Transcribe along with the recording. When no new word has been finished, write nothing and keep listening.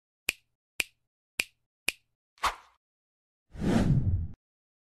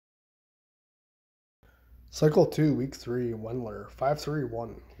Cycle 2, Week 3, Wendler,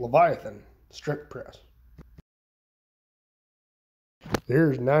 531, Leviathan, strict press.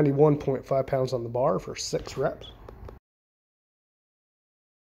 Here's 91.5 pounds on the bar for 6 reps.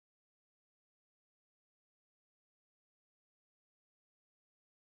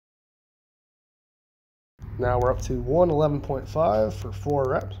 Now we're up to 111.5 for 4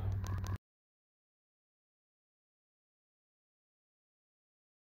 reps.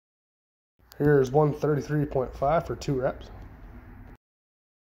 Here's 133.5 for 2 reps.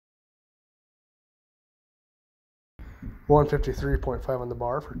 153.5 on the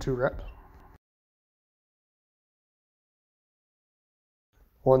bar for 2 reps.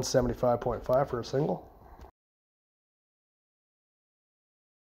 175.5 for a single.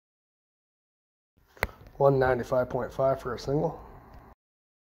 195.5 for a single.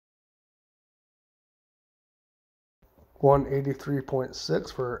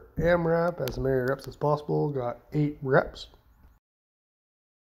 183.6 for AMRAP, as many reps as possible. Got 8 reps.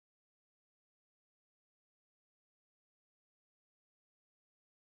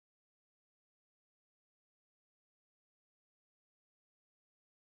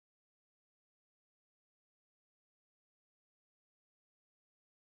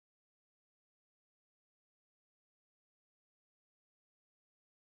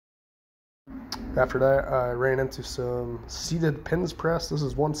 After that, I ran into some seated pins press. This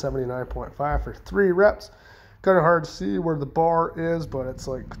is 179.5 for 3 reps. Kind of hard to see where the bar is, but it's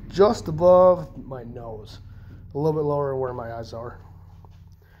like just above my nose. A little bit lower than where my eyes are.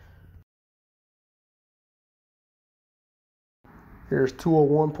 Here's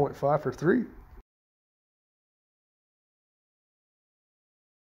 201.5 for 3.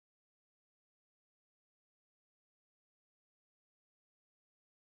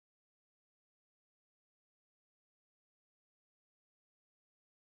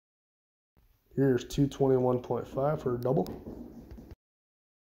 Here's 221.5 for a double.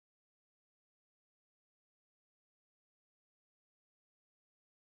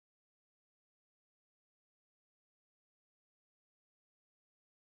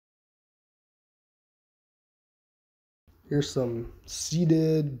 Here's some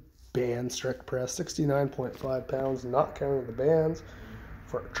seated band strict press, 69.5 pounds, not counting the bands,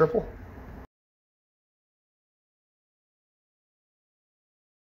 for a triple.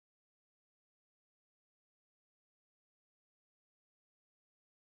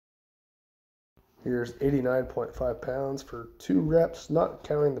 Here's 89.5 pounds for 2 reps, not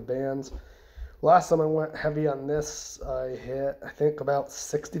counting the bands. Last time I went heavy on this, I hit, I think, about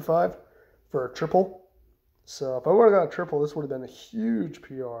 65 for a triple. So if I would have got a triple, this would have been a huge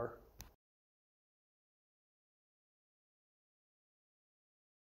PR.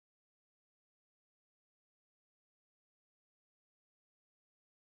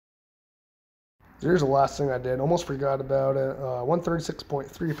 Here's the last thing I did. Almost forgot about it.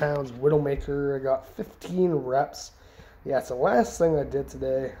 136.3 pounds, Widowmaker. I got 15 reps. Yeah, it's the last thing I did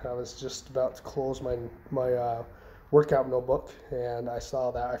today. I was just about to close my workout notebook, and I saw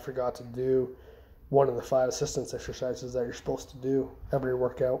that I forgot to do one of the 5 assistance exercises that you're supposed to do every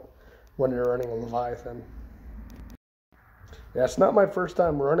workout when you're running a Leviathan. Yeah, it's not my first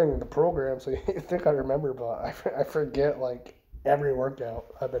time running the program, so you think I remember, but I forget like every workout.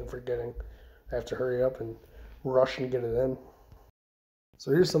 I've been forgetting. I have to hurry up and rush and get it in.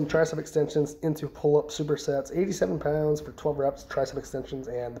 So here's some tricep extensions into pull-up supersets. 87 pounds for 12 reps, tricep extensions,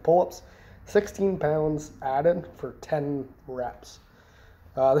 and the pull-ups. 16 pounds added for 10 reps.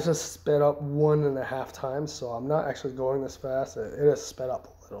 This is sped up 1.5 times, so I'm not actually going this fast. It is sped up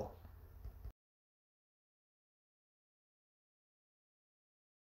a little.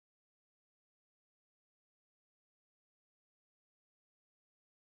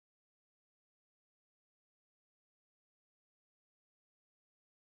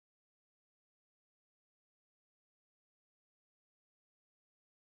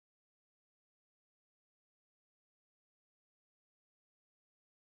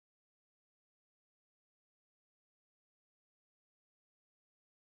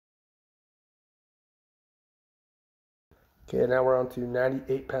 Okay, now we're on to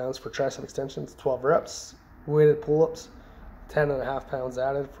 98 pounds for tricep extensions, 12 reps. Weighted pull-ups, 10.5 pounds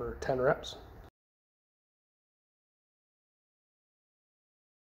added for 10 reps.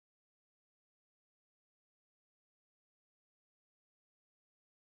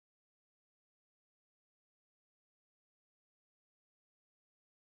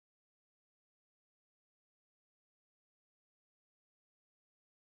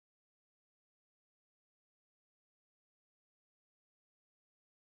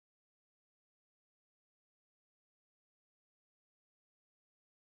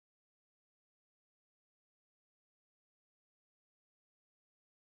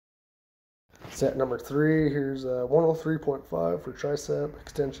 Set number 3, here's 103.5 for tricep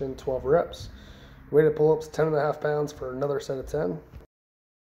extension, 12 reps. Weighted pull-ups, 10.5 pounds for another set of 10.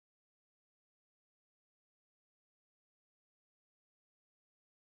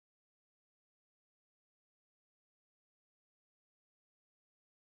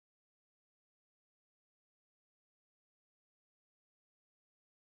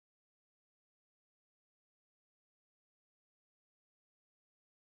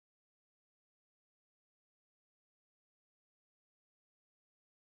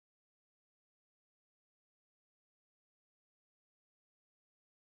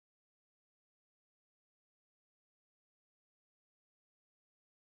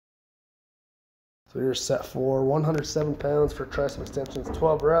 So here's set 4, 107 pounds for tricep extensions,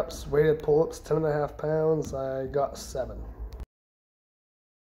 12 reps. Weighted pull-ups, 10.5 pounds. I got 7.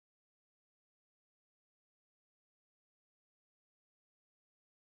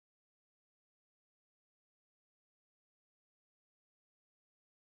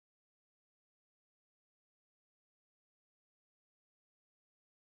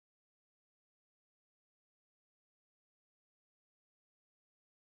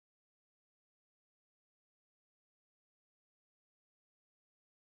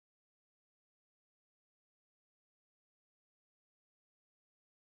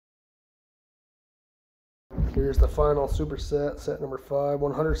 Here's the final superset, set number 5,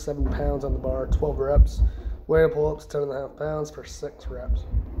 107 pounds on the bar, 12 reps. Weighted pull-ups, 10.5 pounds for 6 reps.